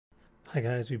Hi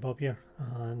guys, Bob here,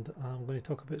 and I'm going to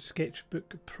talk about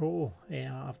Sketchbook Pro.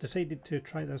 I've decided to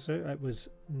try this out. It was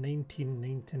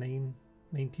 $19.99,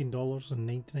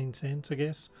 $19.99 I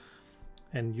guess.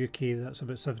 In UK that's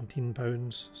about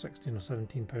 £17, 16 or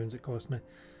 £17 it cost me.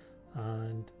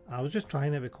 And I was just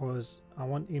trying it because I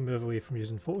want to move away from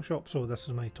using Photoshop, so this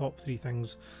is my top 3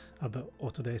 things about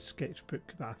Autodesk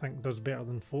Sketchbook that I think does better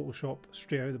than Photoshop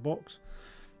straight out of the box.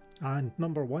 And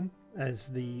number 1 is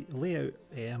the layout.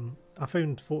 I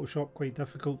found Photoshop quite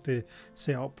difficult to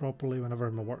set up properly whenever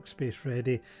my workspace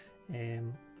ready.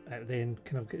 It then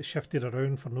kind of gets shifted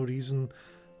around for no reason,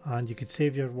 and you could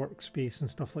save your workspace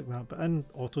and stuff like that. But in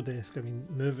Autodesk, I mean,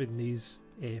 moving these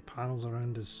panels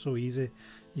around is so easy.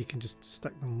 You can just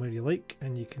stick them where you like,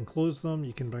 and you can close them,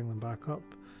 you can bring them back up,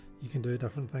 you can do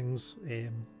different things.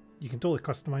 You can totally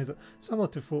customize it, similar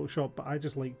to Photoshop, but I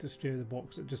just liked it straight out of the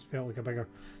box. It just felt like a bigger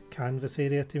canvas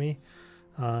area to me,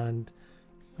 and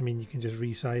I mean, you can just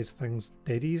resize things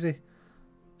dead easy.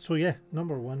 So yeah,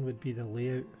 number 1 would be the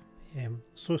layout.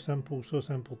 So simple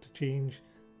to change,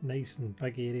 nice and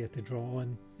big area to draw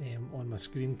in on my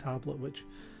screen tablet, which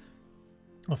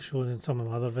I've shown in some of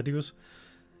my other videos.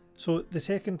 So the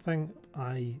second thing,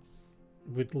 I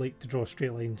would like to draw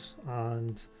straight lines,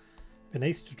 and it'd be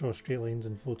nice to draw straight lines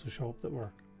in Photoshop that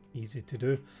were easy to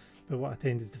do, but what I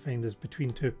tended to find is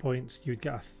between 2 points you'd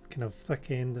get a kind of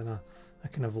thick end and a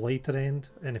kind of lighter end,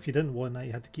 and if you didn't want that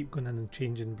you had to keep going in and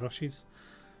changing brushes.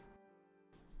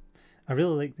 I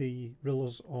really like the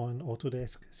rulers on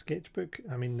Autodesk Sketchbook.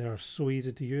 I mean, they're so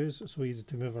easy to use, so easy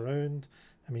to move around.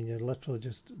 I mean, you're literally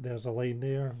just, there's a line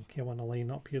there, okay, I want a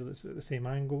line up here that's at the same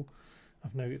angle.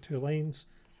 I've now got 2 lines.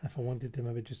 If I wanted to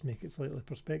maybe just make it slightly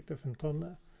perspective and turn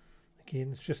it,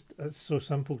 again, it's so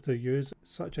simple to use.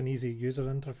 It's such an easy user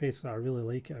interface that I really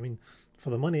like it. I mean,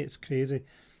 for the money, it's crazy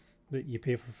that you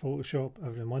pay for Photoshop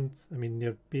every month. I mean,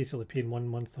 you're basically paying 1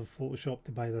 month of Photoshop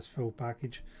to buy this full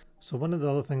package. So one of the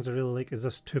other things I really like is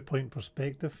this 2-point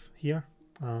perspective here,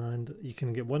 and you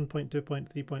can get 1 point, 2 point,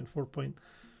 3 point, 4 point,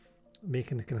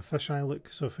 making the kind of fisheye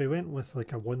look. So if we went with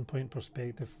like a 1 point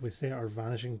perspective, we set our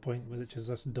vanishing point, which is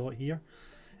this dot here,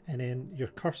 and then your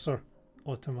cursor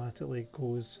automatically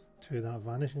goes to that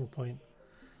vanishing point,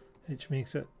 which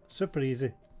makes it super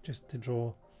easy just to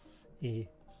draw a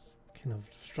kind of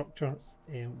structure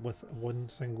with 1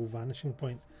 single vanishing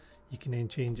point. You can then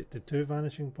change it to 2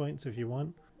 vanishing points if you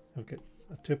want. I've got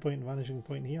a 2-point vanishing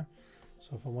point here,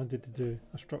 so if I wanted to do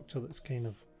a structure that's kind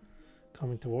of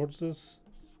coming towards us,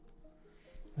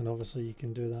 and obviously you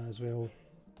can do that as well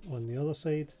on the other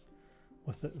side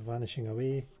with it vanishing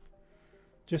away.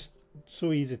 Just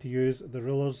so easy to use. The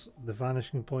rulers, the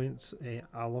vanishing points,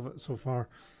 I love it so far.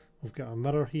 We've got a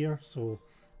mirror here, so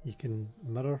you can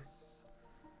mirror.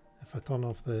 If I turn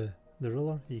off the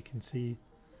ruler, you can see.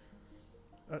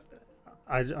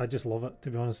 I just love it, to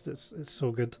be honest. It's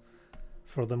so good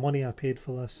for the money I paid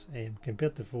for this,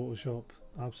 compared to Photoshop.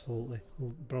 Absolutely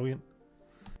brilliant.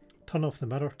 Turn off the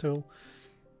mirror tool.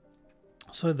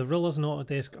 So the rulers in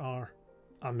Autodesk are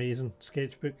amazing.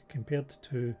 Sketchbook compared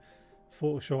to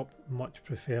Photoshop, much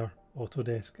prefer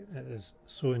Autodesk. It is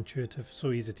so intuitive,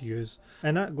 so easy to use,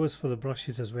 and that goes for the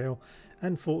brushes as well.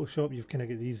 In Photoshop you've kind of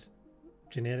got these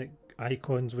generic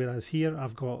icons, whereas here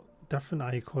I've got different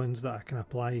icons that I can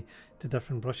apply to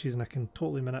different brushes, and I can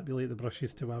totally manipulate the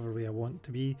brushes to whatever way I want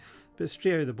to be. But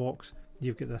straight out of the box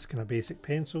you've got this kind of basic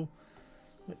pencil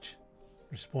which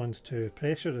responds to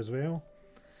pressure as well.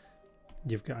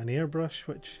 You've got an airbrush,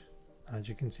 which as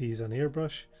you can see is an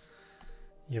airbrush.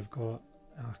 You've got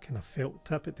a kind of felt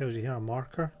tip, it tells you here a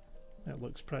marker. It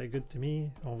looks pretty good to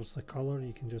me. Obviously colour,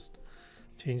 you can just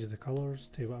change the colours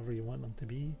to whatever you want them to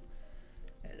be.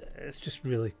 It's just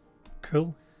really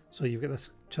cool. So you've got this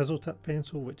chisel tip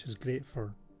pencil, which is great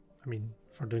for, I mean,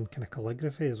 for doing kind of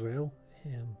calligraphy as well.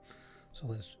 So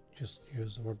let's just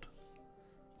use the word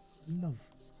love.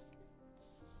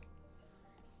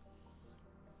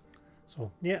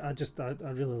 So yeah, I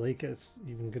really like it. It's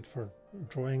even good for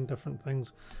drawing different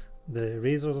things. The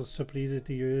erasers are super easy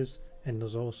to use, and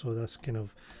there's also this kind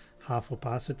of half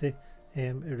opacity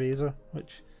eraser,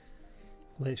 which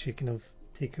lets you kind of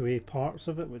take away parts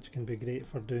of it, which can be great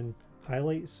for doing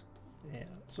highlights.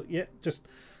 So yeah, just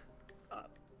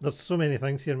there's so many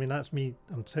things here. I mean, that's me.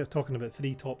 I'm talking about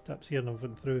 3 top tips here, and I've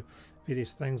went through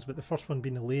various things, but the first one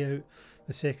being the layout,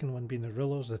 the second one being the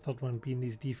rulers, the third one being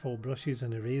these default brushes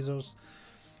and erasers,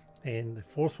 and the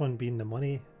fourth one being the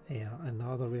money, and the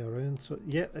other way around. So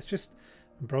yeah, it's just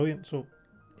brilliant. So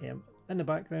In the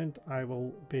background I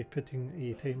will be putting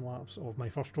a time lapse of my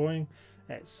first drawing.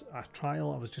 It's a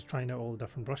trial. I was just trying out all the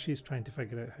different brushes, trying to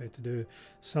figure out how to do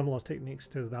similar techniques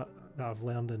to that I've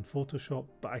learned in Photoshop,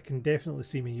 but I can definitely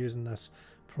see me using this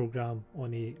program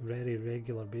on a very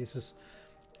regular basis.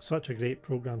 Such a great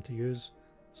program to use,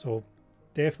 so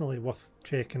definitely worth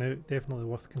checking out, definitely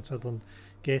worth considering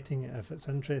getting it if it's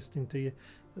interesting to you.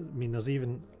 I mean, there's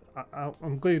even,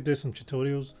 I'm going to do some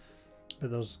tutorials,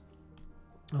 but there's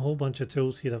a whole bunch of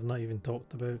tools here I've not even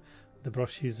talked about. The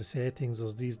brushes, the settings,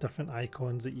 there's these different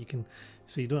icons that you can,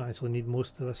 so you don't actually need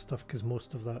most of this stuff because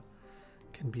most of that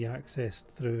can be accessed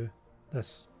through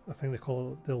this, I think they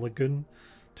call it the Lagoon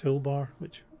toolbar,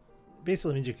 which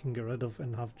basically means you can get rid of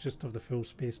and have the full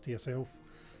space to yourself.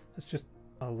 It's just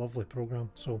a lovely program.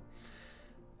 So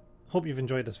hope you've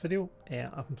enjoyed this video.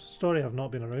 I'm sorry I've not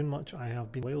been around much. I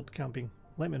have been wild camping.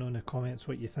 Let me know in the comments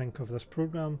what you think of this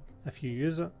program, if you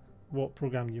use it, what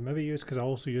program you maybe use, because I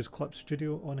also use Clip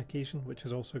Studio on occasion, which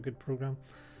is also a good program.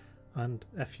 And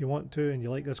if you want to and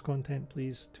you like this content,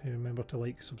 please to remember to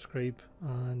like, subscribe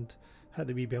and hit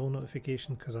the wee bell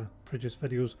notification, because I produce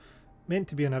videos meant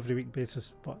to be on every week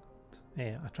basis, but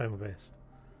I try my best.